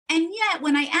And yet,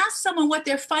 when I ask someone what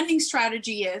their funding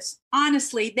strategy is,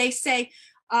 honestly, they say,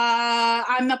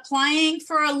 I'm applying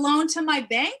for a loan to my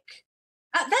bank.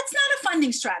 That's not a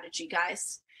funding strategy,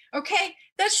 guys. Okay,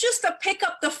 that's just to pick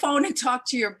up the phone and talk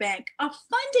to your bank. A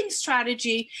funding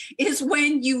strategy is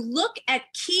when you look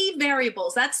at key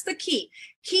variables. That's the key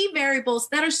variables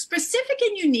that are specific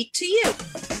and unique to you.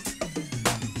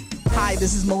 Hi,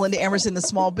 this is Melinda Emerson, the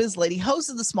Small Biz Lady, host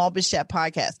of the Small Biz Chat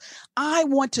podcast. I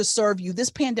want to serve you. This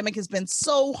pandemic has been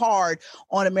so hard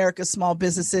on America's small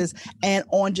businesses and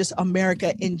on just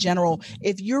America in general.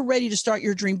 If you're ready to start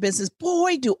your dream business,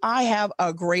 boy, do I have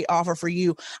a great offer for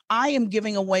you. I am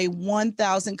giving away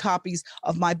 1,000 copies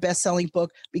of my best-selling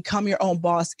book, Become Your Own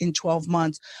Boss in 12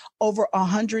 Months. Over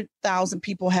 100,000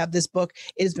 people have this book.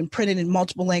 It has been printed in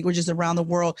multiple languages around the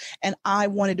world, and I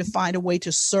wanted to find a way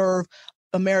to serve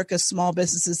America's small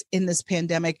businesses in this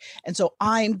pandemic. And so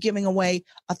I'm giving away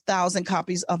 1,000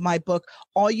 copies of my book.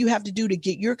 All you have to do to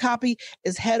get your copy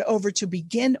is head over to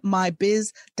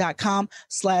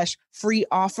beginmybiz.com/free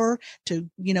offer to,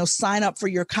 sign up for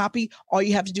your copy. All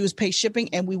you have to do is pay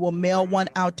shipping and we will mail one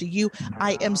out to you.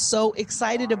 I am so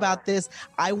excited about this.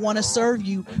 I want to serve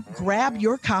you. Grab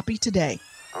your copy today.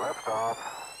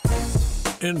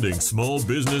 Ending small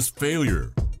business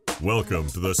failure. Welcome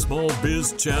to the Small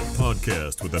Biz Chat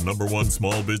podcast with the #1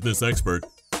 small business expert,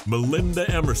 Melinda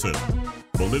Emerson.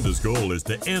 Melinda's goal is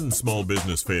to end small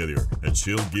business failure, and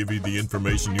she'll give you the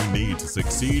information you need to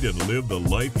succeed and live the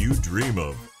life you dream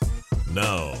of.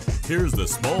 Now, here's the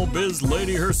small biz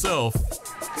lady herself,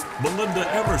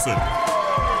 Melinda Emerson.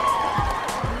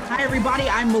 Hi, everybody.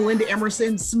 I'm Melinda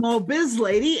Emerson, Small Biz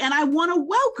Lady, and I want to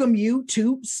welcome you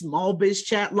to Small Biz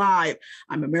Chat Live.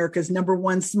 I'm America's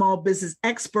 #1 small business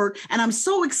expert, and I'm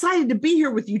so excited to be here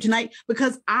with you tonight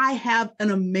because I have an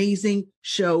amazing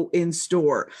show in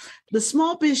store. The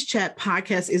Small Biz Chat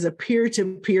podcast is a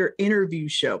peer-to-peer interview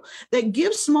show that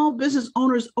gives small business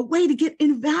owners a way to get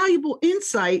invaluable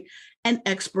insight and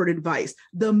expert advice.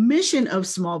 The mission of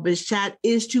Small Biz Chat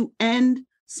is to end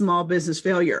small business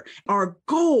failure. Our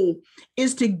goal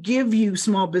is to give you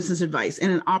small business advice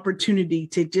and an opportunity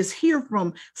to just hear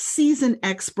from seasoned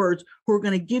experts who are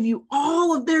going to give you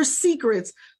all of their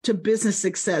secrets to business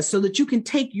success so that you can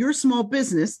take your small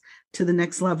business to the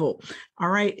next level. All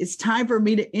right, it's time for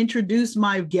me to introduce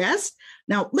my guest.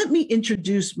 Now, let me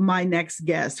introduce my next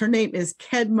guest. Her name is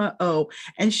Kedma Ough,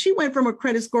 and she went from a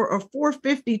credit score of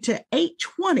 450 to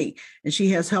 820, and she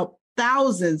has helped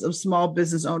thousands of small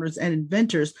business owners and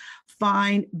inventors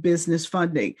find business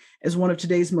funding. As one of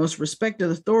today's most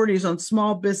respected authorities on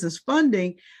small business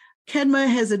funding, Kedma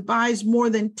has advised more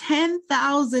than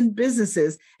 10,000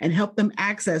 businesses and helped them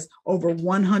access over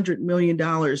 $100 million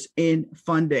in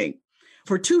funding.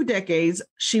 For 2 decades,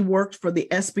 she worked for the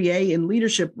SBA in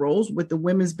leadership roles with the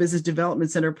Women's Business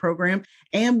Development Center program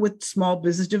and with small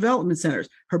business development centers.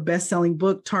 Her best-selling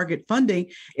book, Target Funding,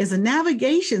 is a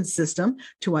navigation system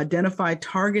to identify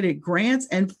targeted grants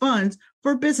and funds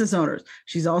for business owners.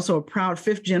 She's also a proud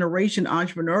 5th-generation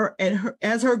entrepreneur, and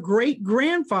as her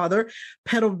great-grandfather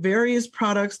peddled various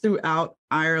products throughout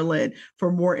Ireland.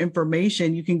 For more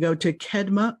information, you can go to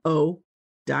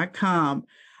kedmaough.com.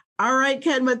 All right,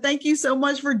 Kedma, thank you so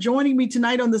much for joining me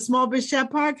tonight on the Small Biz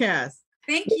Chat podcast.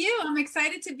 Thank you. I'm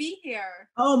excited to be here.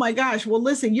 Oh my gosh. Well,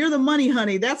 listen, you're the money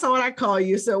honey. That's what I call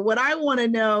you. So what I want to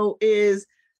know is,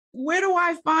 where do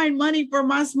I find money for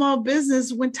my small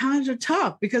business when times are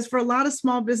tough? Because for a lot of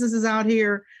small businesses out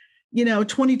here,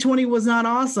 2020 was not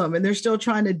awesome, and they're still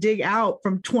trying to dig out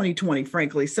from 2020,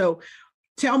 frankly. So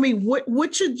tell me,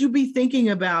 what should you be thinking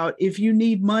about if you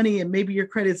need money and maybe your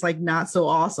credit's like not so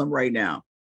awesome right now?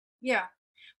 Yeah.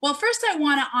 Well, first, I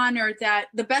want to honor that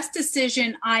the best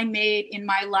decision I made in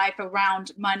my life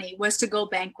around money was to go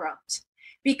bankrupt,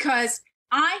 because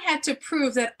I had to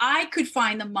prove that I could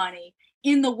find the money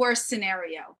in the worst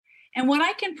scenario. And what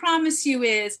I can promise you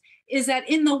is that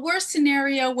in the worst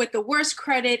scenario with the worst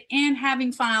credit and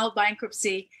having filed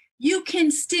bankruptcy, you can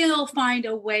still find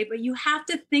a way, but you have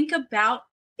to think about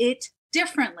it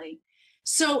differently.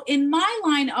 So in my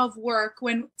line of work,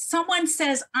 when someone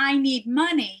says, I need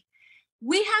money,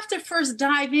 we have to first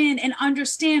dive in and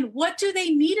understand, what do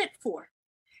they need it for?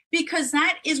 Because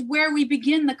that is where we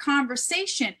begin the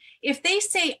conversation. If they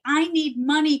say, I need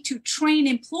money to train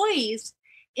employees,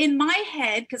 in my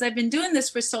head, because I've been doing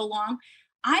this for so long,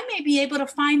 I may be able to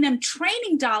find them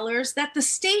training dollars that the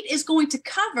state is going to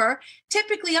cover,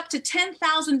 typically up to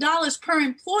 $10,000 per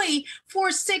employee for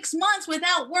 6 months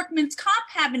without workman's comp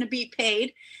having to be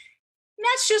paid. And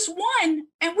that's just one,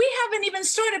 and we haven't even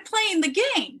started playing the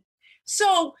game.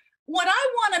 So what I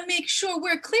want to make sure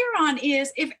we're clear on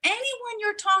is, if anyone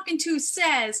you're talking to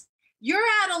says, you're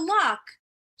out of luck,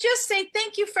 just say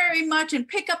thank you very much and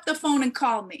pick up the phone and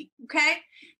call me. Okay.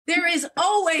 There is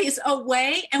always a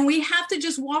way, and we have to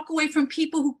just walk away from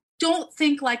people who don't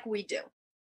think like we do.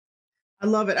 I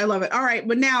love it. I love it. All right.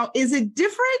 But now, is it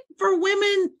different for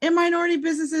women in minority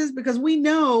businesses? Because we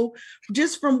know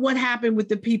just from what happened with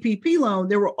the PPP loan,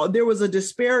 there was a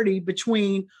disparity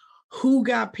between who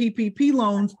got PPP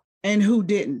loans and who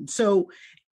didn't. So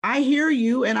I hear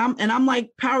you, and I'm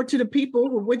like, power to the people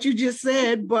with what you just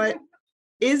said. But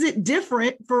is it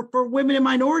different for women and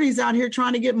minorities out here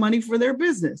trying to get money for their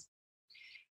business?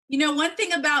 You know, one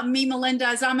thing about me, Melinda,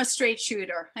 is I'm a straight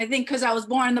shooter. I think because I was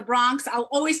born in the Bronx, I'll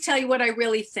always tell you what I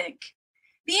really think.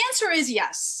 The answer is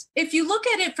yes. If you look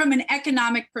at it from an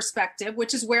economic perspective,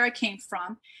 which is where I came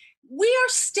from, we are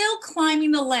still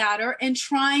climbing the ladder and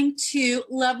trying to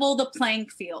level the playing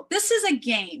field. This is a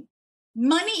game.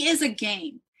 Money is a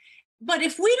game. But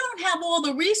if we don't have all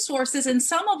the resources, and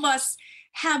some of us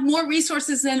have more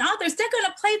resources than others, they're going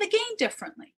to play the game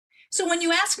differently. So when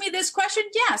you ask me this question,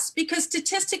 yes, because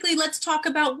statistically, let's talk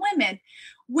about women.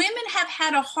 Women have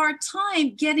had a hard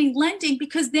time getting lending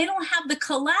because they don't have the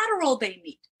collateral they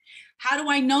need. How do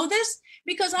I know this?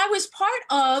 Because I was part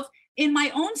of, in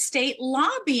my own state,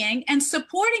 lobbying and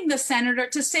supporting the senator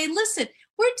to say, listen,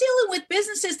 we're dealing with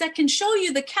businesses that can show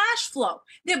you the cash flow.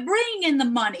 They're bringing in the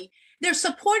money. They're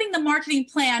supporting the marketing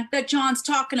plan that John's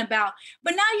talking about.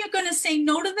 But now you're going to say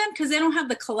no to them because they don't have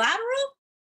the collateral?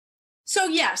 So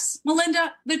yes,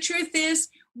 Melinda, the truth is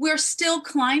we're still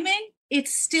climbing.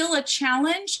 It's still a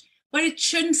challenge, but it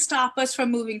shouldn't stop us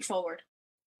from moving forward.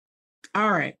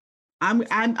 All right. I'm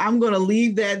going to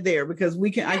leave that there because I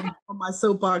can go on my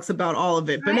soapbox about all of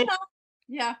it. But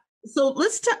yeah. So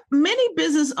many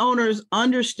business owners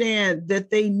understand that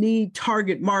they need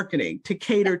target marketing to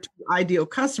cater to ideal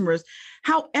customers.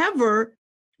 However,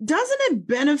 doesn't it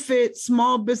benefit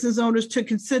small business owners to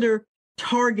consider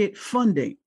target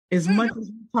funding as much as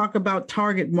we talk about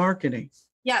target marketing?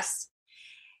 Yes.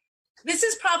 This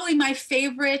is probably my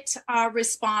favorite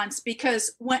response,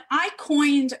 because when I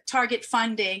coined target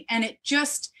funding, and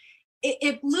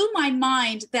it blew my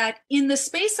mind that in the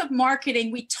space of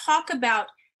marketing, we talk about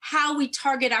how we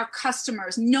target our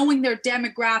customers, knowing their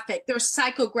demographic, their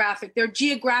psychographic, their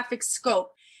geographic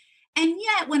scope. And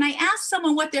yet, when I ask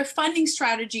someone what their funding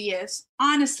strategy is,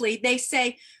 honestly, they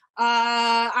say,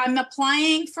 I'm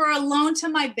applying for a loan to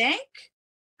my bank.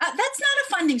 That's not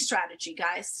a funding strategy,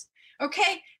 guys.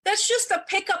 Okay, that's just to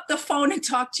pick up the phone and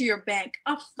talk to your bank.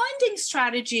 A funding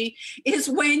strategy is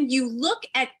when you look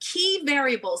at key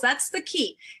variables. That's the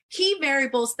key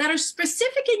variables that are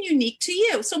specific and unique to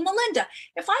you. So Melinda,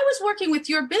 if I was working with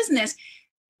your business,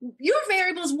 your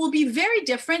variables will be very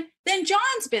different than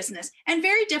John's business and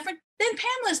very different than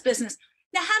Pamela's business.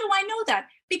 Now, how do I know that?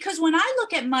 Because when I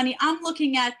look at money, I'm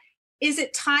looking at, is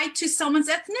it tied to someone's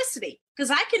ethnicity?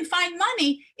 Because I can find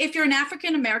money if you're an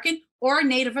African American or a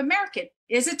Native American.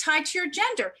 Is it tied to your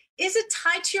gender? Is it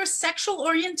tied to your sexual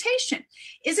orientation?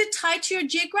 Is it tied to your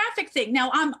geographic thing?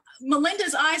 Now,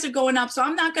 Melinda's eyes are going up, so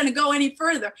I'm not going to go any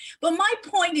further. But my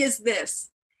point is this.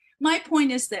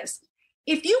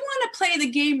 If you want to play the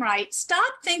game right,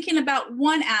 stop thinking about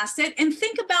one asset and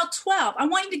think about 12. I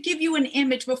want to give you an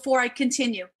image before I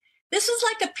continue. This is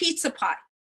like a pizza pie.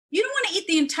 You don't want to eat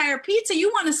the entire pizza. You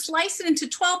want to slice it into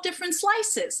 12 different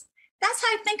slices. That's how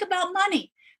I think about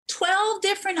money. 12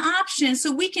 different options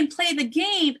so we can play the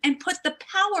game and put the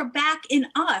power back in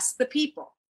us, the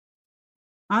people.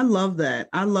 I love that.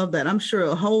 I'm sure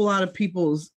a whole lot of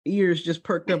people's ears just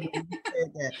perked up when you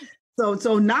said that.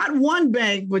 So not one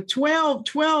bank, but 12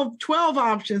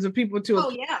 options of people to. Oh,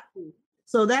 yeah.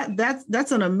 So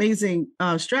that's an amazing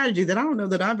strategy that I don't know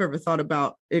that I've ever thought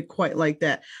about it quite like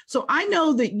that. So I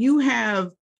know that you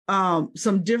have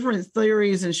some different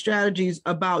theories and strategies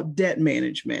about debt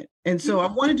management. And so I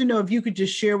wanted to know if you could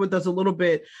just share with us a little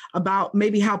bit about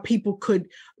maybe how people could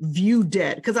view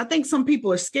debt, because I think some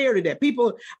people are scared of that.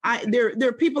 There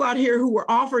are people out here who were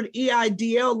offered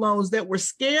EIDL loans that were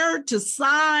scared to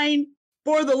sign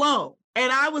for the loan.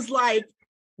 And I was like,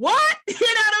 what? You know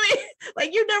what I mean?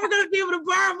 Like, you're never going to be able to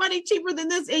borrow money cheaper than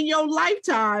this in your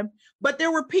lifetime. But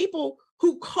there were people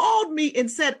who called me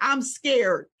and said, I'm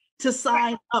scared to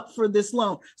sign up for this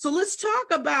loan. So let's talk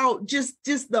about just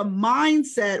the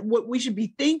mindset, what we should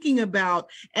be thinking about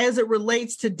as it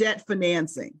relates to debt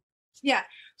financing. Yeah.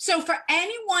 So for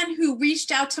anyone who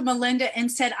reached out to Melinda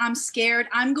and said, I'm scared,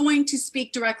 I'm going to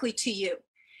speak directly to you.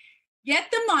 Get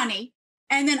the money,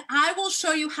 and then I will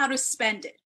show you how to spend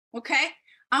it. Okay?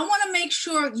 I want to make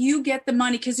sure you get the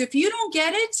money, because if you don't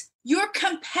get it, your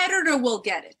competitor will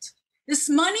get it. This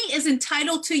money is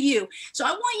entitled to you. So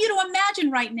I want you to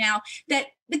imagine right now that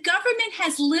the government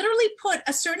has literally put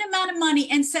a certain amount of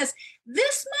money and says,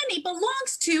 this money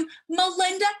belongs to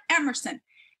Melinda Emerson.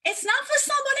 It's not for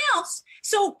someone else.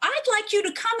 So I'd like you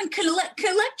to come and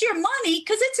collect your money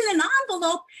because it's in an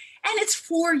envelope and it's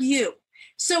for you.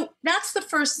 So that's the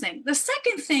first thing. The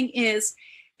second thing is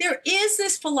there is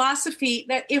this philosophy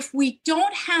that if we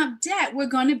don't have debt, we're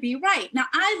going to be right. Now,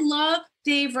 I love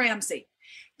Dave Ramsey.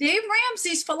 Dave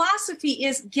Ramsey's philosophy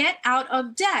is get out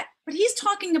of debt, but he's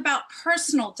talking about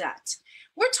personal debt.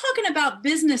 We're talking about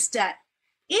business debt.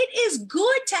 It is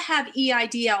good to have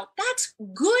EIDL. That's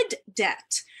good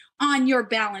debt on your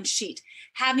balance sheet.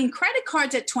 Having credit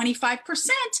cards at 25%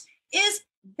 is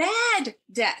bad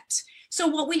debt. So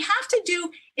what we have to do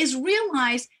is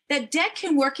realize that debt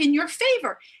can work in your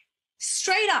favor.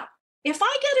 Straight up, if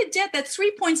I get a debt that's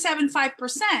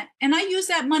 3.75% and I use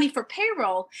that money for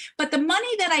payroll, but the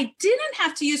money that I didn't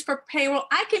have to use for payroll,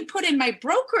 I can put in my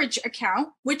brokerage account,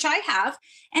 which I have,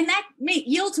 and that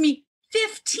yields me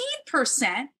 15%,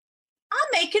 I'm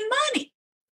making money.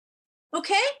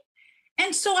 Okay?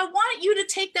 And so I want you to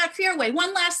take that fear away.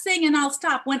 One last thing, and I'll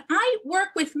stop. When I work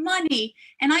with money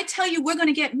and I tell you we're going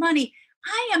to get money,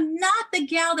 I am not the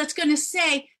gal that's going to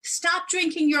say, stop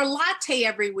drinking your latte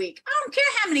every week. I don't care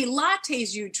how many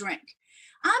lattes you drink.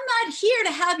 I'm not here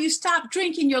to have you stop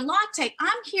drinking your latte.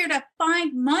 I'm here to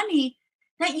find money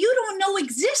that you don't know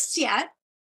exists yet,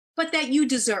 but that you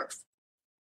deserve.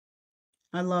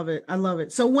 I love it. I love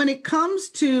it. So when it comes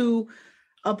to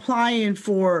applying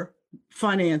for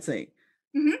financing,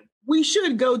 we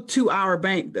should go to our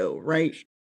bank though, right?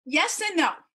 Yes and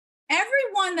no.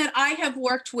 Everyone that I have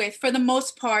worked with, for the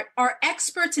most part, are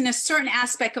experts in a certain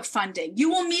aspect of funding. You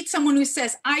will meet someone who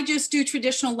says, I just do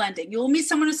traditional lending. You will meet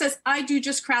someone who says, I do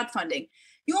just crowdfunding.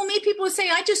 You will meet people who say,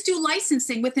 I just do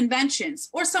licensing with inventions,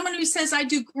 or someone who says, I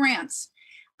do grants.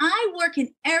 I work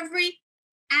in every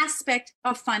aspect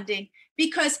of funding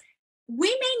because we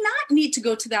may not need to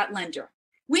go to that lender.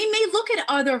 We may look at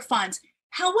other funds.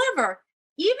 However,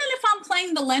 even if I'm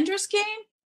playing the lender's game,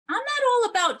 I'm not all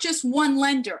about just one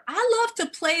lender. I love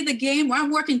to play the game where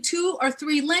I'm working 2 or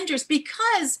 3 lenders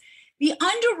because the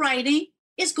underwriting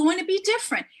is going to be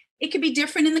different. It could be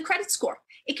different in the credit score.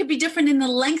 It could be different in the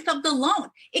length of the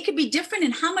loan. It could be different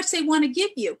in how much they want to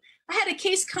give you. I had a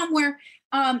case come where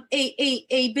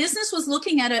a business was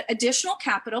looking at an additional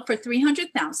capital for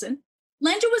 $300,000.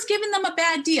 Lender was giving them a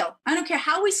bad deal. I don't care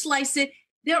how we slice it.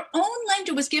 Their own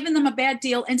lender was giving them a bad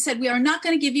deal and said, we are not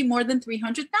going to give you more than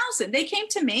 $300,000. They came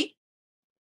to me.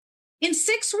 In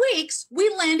 6 weeks,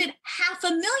 we landed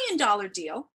 $500,000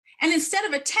 deal. And instead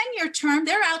of a 10-year term,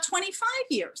 they're out 25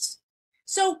 years.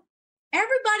 So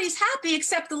everybody's happy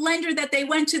except the lender that they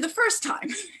went to the first time.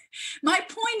 My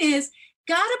point is,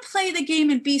 got to play the game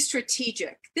and be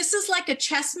strategic. This is like a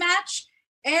chess match.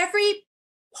 Every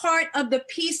part of the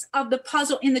piece of the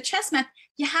puzzle in the chess match,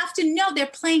 you have to know they're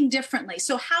playing differently.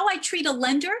 So how I treat a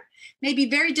lender may be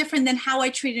very different than how I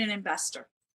treat an investor.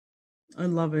 I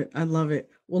love it. I love it.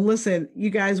 Well, listen, you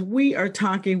guys, we are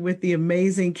talking with the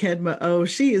amazing Kedma Ough.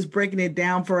 She is breaking it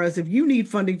down for us. If you need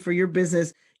funding for your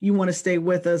business, you want to stay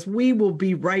with us. We will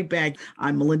be right back.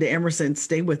 I'm Melinda Emerson.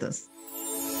 Stay with us.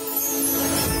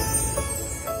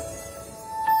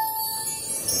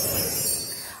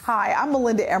 Hi, I'm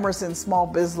Melinda Emerson, Small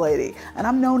Biz Lady, and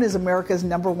I'm known as America's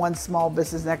 #1 small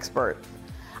business expert.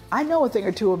 I know a thing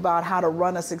or two about how to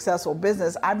run a successful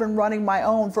business. I've been running my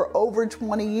own for over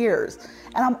 20 years,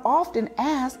 and I'm often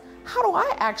asked, how do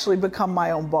I actually become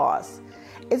my own boss?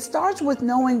 It starts with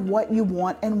knowing what you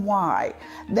want and why.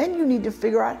 Then you need to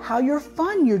figure out how you'll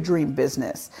fund your dream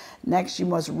business. Next, you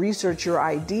must research your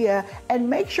idea and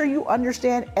make sure you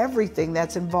understand everything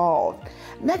that's involved.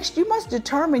 Next, you must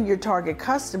determine your target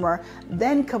customer,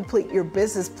 then complete your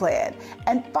business plan.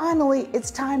 And finally, it's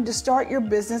time to start your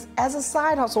business as a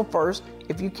side hustle first,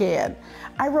 if you can.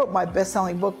 I wrote my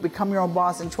best-selling book, Become Your Own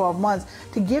Boss in 12 Months,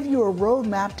 to give you a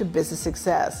roadmap to business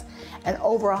success. And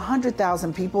over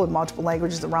 100,000 people in multiple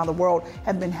languages around the world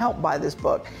have been helped by this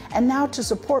book. And now, to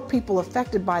support people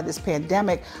affected by this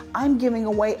pandemic, I'm giving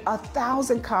away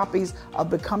 1,000 copies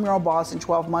of Become Your Own Boss in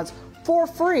 12 Months for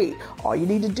free. All you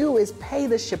need to do is pay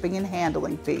the shipping and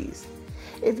handling fees.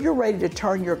 If you're ready to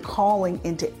turn your calling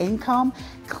into income,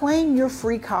 claim your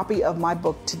free copy of my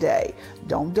book today.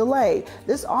 Don't delay.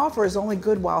 This offer is only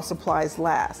good while supplies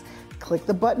last. Click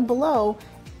the button below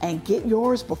and get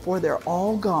yours before they're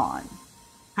all gone.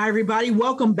 Hi, everybody.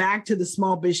 Welcome back to the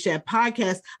Small Biz Chat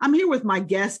podcast. I'm here with my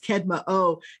guest, Kedma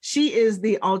Ough. She is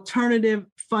the alternative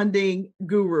funding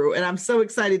guru, and I'm so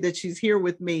excited that she's here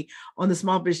with me on the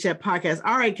Small Biz Chat podcast.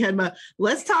 All right, Kedma,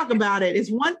 let's talk about it. It's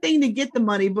one thing to get the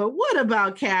money, but what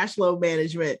about cash flow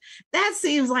management? That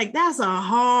seems like that's a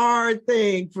hard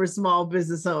thing for small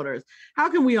business owners. How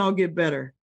can we all get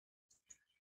better?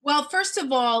 Well, first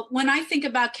of all, when I think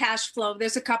about cash flow,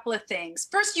 there's a couple of things.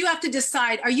 First, you have to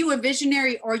decide, are you a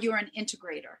visionary or you're an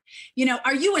integrator?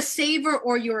 Are you a saver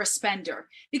or you're a spender?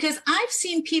 Because I've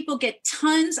seen people get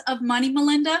tons of money,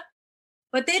 Melinda,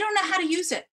 but they don't know how to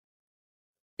use it.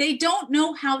 They don't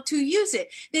know how to use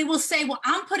it. They will say, well,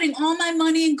 I'm putting all my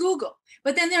money in Google,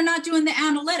 but then they're not doing the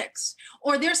analytics.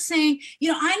 Or they're saying,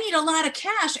 I need a lot of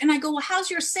cash. And I go, well, how's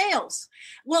your sales?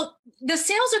 Well, the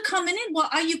sales are coming in. Well,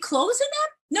 are you closing them?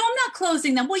 No, I'm not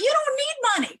closing them. Well, you don't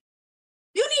need money.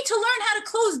 You need to learn how to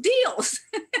close deals.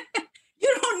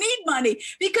 You don't need money,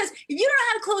 because if you don't know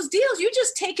how to close deals, you're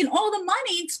just taking all the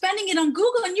money and spending it on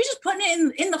Google, and you're just putting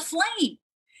it in the flame.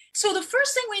 So the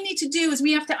first thing we need to do is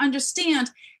we have to understand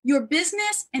your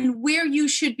business and where you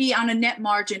should be on a net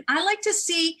margin. I like to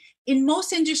see in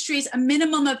most industries a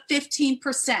minimum of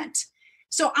 15%.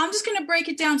 So I'm just going to break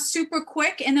it down super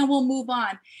quick and then we'll move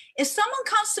on. If someone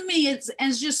comes to me and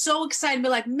is just so excited, be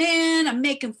like, man, I'm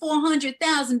making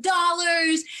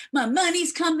 $400,000. My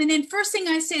money's coming in. First thing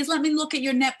I say is, let me look at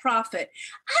your net profit.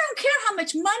 I don't care how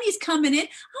much money's coming in. I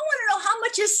want to know how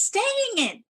much is staying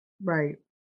in. Right.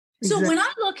 So Exactly. when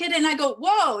I look at it and I go,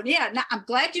 whoa, yeah, now I'm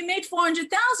glad you made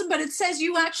 400,000, but it says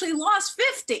you actually lost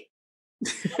 50.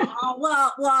 Well,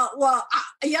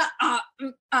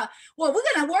 we're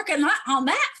going to work on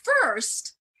that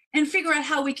first and figure out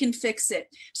how we can fix it.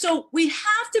 So we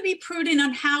have to be prudent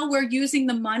on how we're using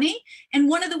the money. And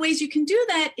one of the ways you can do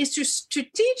that is to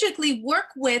strategically work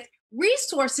with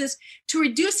resources to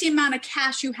reduce the amount of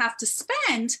cash you have to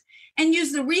spend and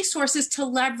use the resources to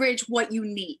leverage what you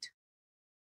need.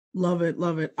 Love it.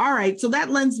 Love it. All right. So that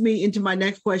lends me into my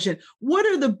next question. What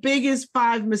are the biggest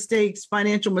 5 mistakes,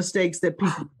 financial mistakes that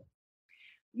people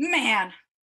do? Man,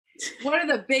 what are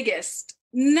the biggest?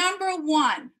 Number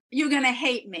one, you're going to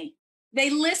hate me. They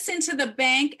listen to the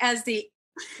bank as the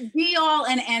be all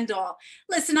and end all.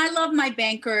 Listen, I love my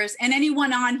bankers, and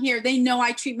anyone on here, they know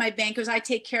I treat my bankers, I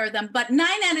take care of them. But 9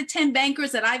 out of 10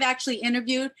 bankers that I've actually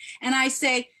interviewed, and I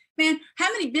say, man, how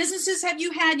many businesses have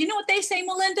you had? You know what they say,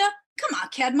 Melinda? Come on,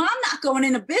 Kedma, I'm not going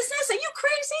into business. Are you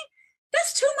crazy?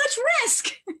 That's too much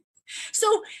risk.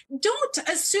 So don't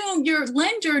assume your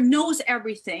lender knows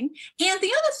everything. And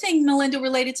the other thing, Melinda,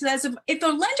 related to that is if the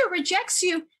lender rejects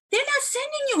you, they're not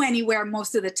sending you anywhere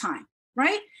most of the time,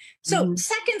 right? So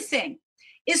second thing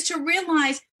is to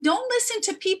realize, don't listen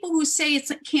to people who say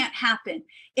it can't happen.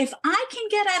 If I can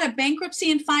get out of bankruptcy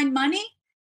and find money,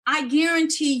 I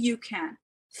guarantee you can.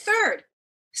 Third,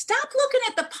 stop looking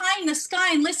at the pie in the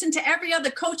sky and listen to every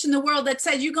other coach in the world that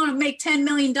says you're going to make $10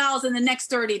 million in the next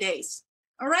 30 days.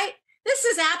 All right? This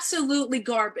is absolutely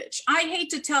garbage. I hate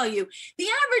to tell you. The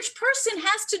average person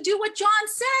has to do what John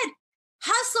said.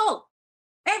 Hustle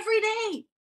every day,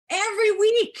 every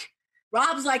week.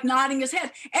 Rob's like nodding his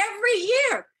head. Every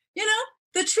year.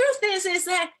 The truth is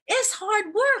that it's hard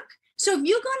work. So if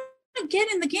you're going to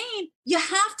get in the game, you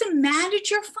have to manage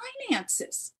your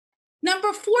finances. Number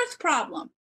 4th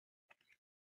problem.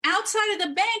 Outside of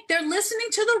the bank, they're listening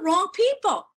to the wrong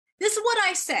people. This is what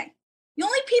I say. The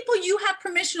only people you have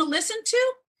permission to listen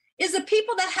to is the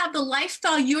people that have the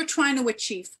lifestyle you're trying to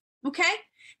achieve, okay?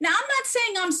 Now, I'm not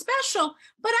saying I'm special,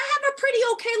 but I have a pretty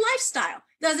okay lifestyle.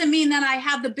 Doesn't mean that I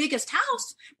have the biggest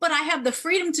house, but I have the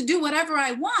freedom to do whatever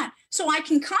I want. So I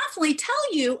can confidently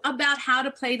tell you about how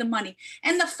to play the money.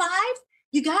 And the 5,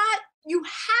 you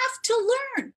have to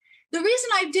learn. The reason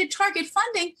I did target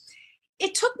funding,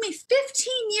 it took me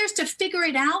 15 years to figure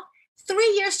it out,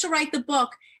 3 years to write the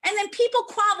book. And then people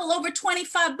quabble over $25.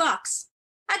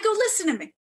 I go, listen to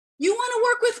me. You want to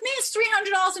work with me? It's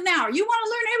 $300 an hour. You want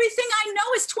to learn everything I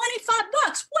know? It's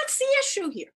 $25. What's the issue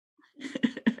here?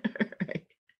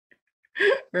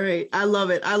 Right. I love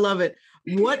it. I love it.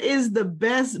 What is the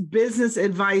best business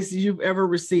advice you've ever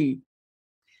received?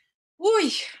 Ooh,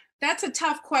 that's a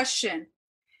tough question.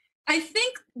 I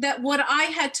think that what I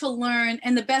had to learn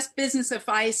and the best business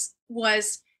advice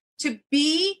was to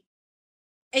be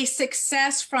a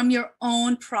success from your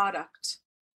own product.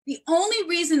 The only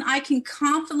reason I can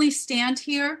confidently stand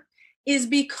here is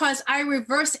because I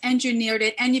reverse engineered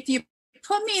it. And if you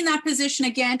put me in that position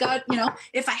again, God,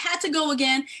 if I had to go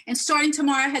again and starting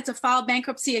tomorrow, I had to file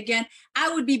bankruptcy again,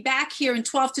 I would be back here in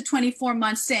 12 to 24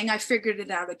 months saying I figured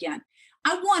it out again.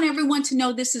 I want everyone to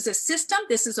know this is a system,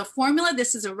 this is a formula,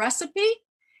 this is a recipe.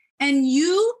 and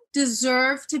you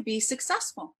deserve to be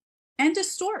successful. End of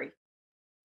story.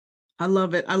 I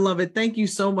love it. I love it. Thank you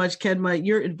so much, Kedma.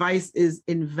 Your advice is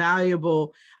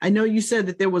invaluable. I know you said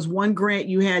that there was one grant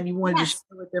you had you wanted to share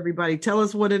with everybody. Tell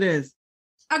us what it is.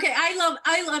 Okay, I love,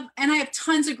 and I have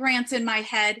tons of grants in my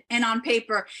head and on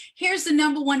paper. Here's the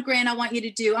number one grant I want you to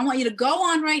do. I want you to go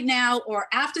on right now or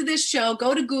after this show,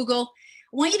 go to Google.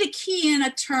 I want you to key in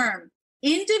a term,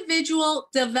 individual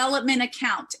development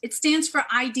account. It stands for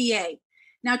IDA.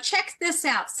 Now check this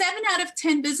out. 7 out of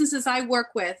 10 businesses I work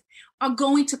with are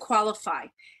going to qualify.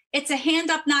 It's a hand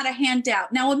up, not a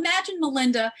handout. Now imagine,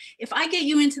 Melinda, if I get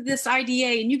you into this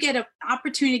IDA and you get an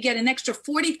opportunity to get an extra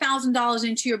 $40,000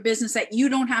 into your business that you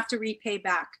don't have to repay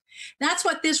back. That's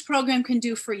what this program can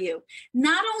do for you.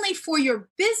 Not only for your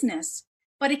business,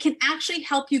 but it can actually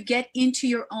help you get into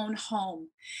your own home.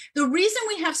 The reason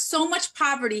we have so much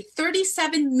poverty,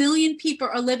 37 million people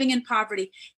are living in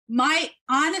poverty, my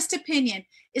honest opinion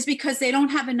is because they don't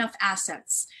have enough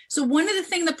assets. So one of the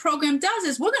things the program does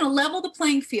is we're going to level the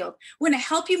playing field. We're going to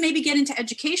help you maybe get into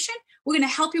education. We're going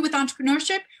to help you with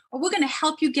entrepreneurship, or we're going to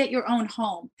help you get your own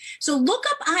home. So look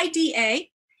up IDA.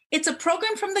 It's a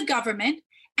program from the government,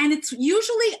 and it's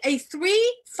usually a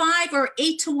 3, 5, or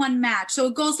 8 to 1 match. So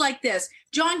it goes like this.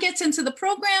 John gets into the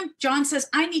program. John says,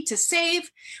 I need to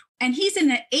save. And he's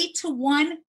in an 8 to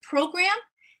 1 program.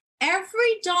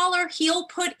 Every dollar he'll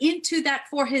put into that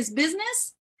for his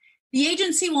business, the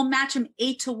agency will match him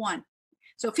 8 to 1.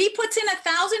 So if he puts in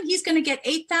 1,000, he's going to get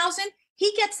 8,000.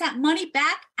 He gets that money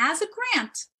back as a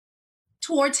grant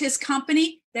towards his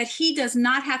company that he does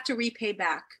not have to repay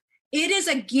back. It is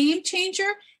a game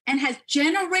changer and has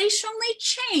generationally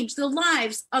changed the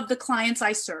lives of the clients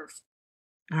I serve.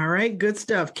 All right, good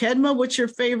stuff. Kedma, what's your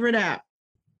favorite app?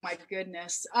 My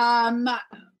goodness. I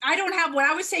don't have what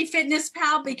I would say Fitness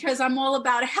Pal because I'm all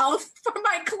about health for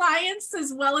my clients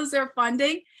as well as their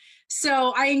funding.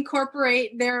 So I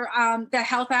incorporate their the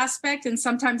health aspect, and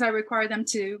sometimes I require them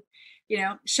to,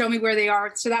 show me where they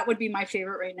are. So that would be my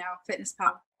favorite right now, Fitness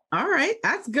Pal. All right,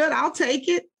 that's good. I'll take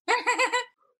it.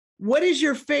 What is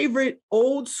your favorite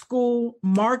old school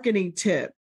marketing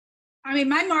tip? I mean,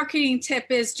 my marketing tip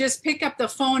is just pick up the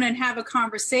phone and have a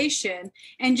conversation.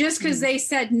 And just because they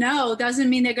said no doesn't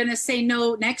mean they're going to say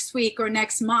no next week or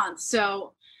next month.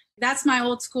 So that's my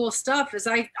old school stuff is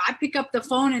I pick up the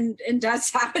phone and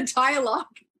just have a dialogue.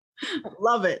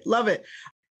 Love it. Love it.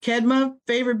 Kedma,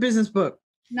 favorite business book?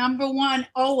 Number one,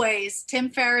 always, Tim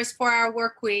Ferriss' 4-Hour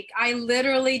Work Week. I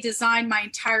literally designed my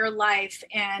entire life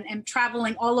and am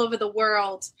traveling all over the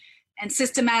world and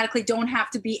systematically don't have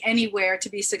to be anywhere to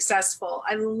be successful.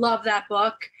 I love that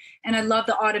book, and I love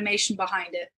the automation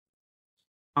behind it.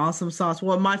 Awesome sauce.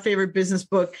 Well, my favorite business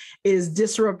book is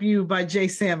Disrupt You by Jay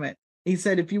Samit. He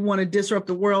said, if you want to disrupt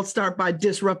the world, start by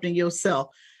disrupting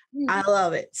yourself. I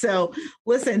love it. So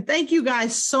listen, thank you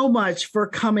guys so much for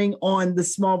coming on the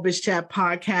Small Biz Chat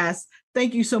podcast.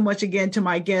 Thank you so much again to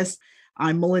my guests.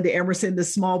 I'm Melinda Emerson, the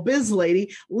Small Biz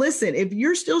Lady. Listen, if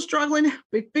you're still struggling,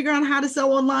 figure out how to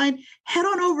sell online, head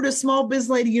on over to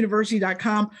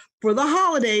smallbizladyuniversity.com. For the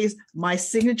holidays, my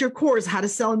signature course, How to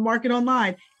Sell and Market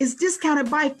Online, is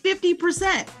discounted by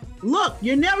 50%. Look,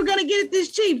 you're never going to get it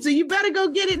this cheap, so you better go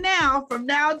get it now. From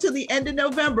now till the end of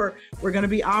November, we're going to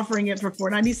be offering it for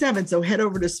 $497. So head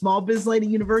over to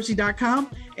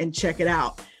smallbizladyuniversity.com and check it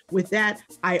out. With that,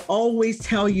 I always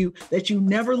tell you that you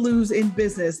never lose in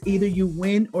business. Either you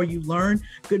win or you learn.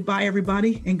 Goodbye,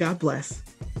 everybody, and God bless.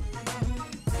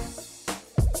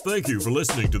 Thank you for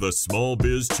listening to the Small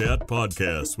Biz Chat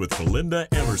podcast with Melinda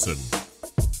Emerson.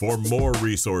 For more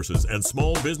resources and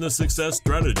small business success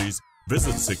strategies,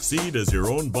 visit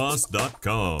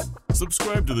succeedasyourownboss.com.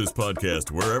 Subscribe to this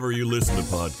podcast wherever you listen to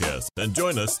podcasts and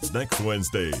join us next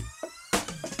Wednesday.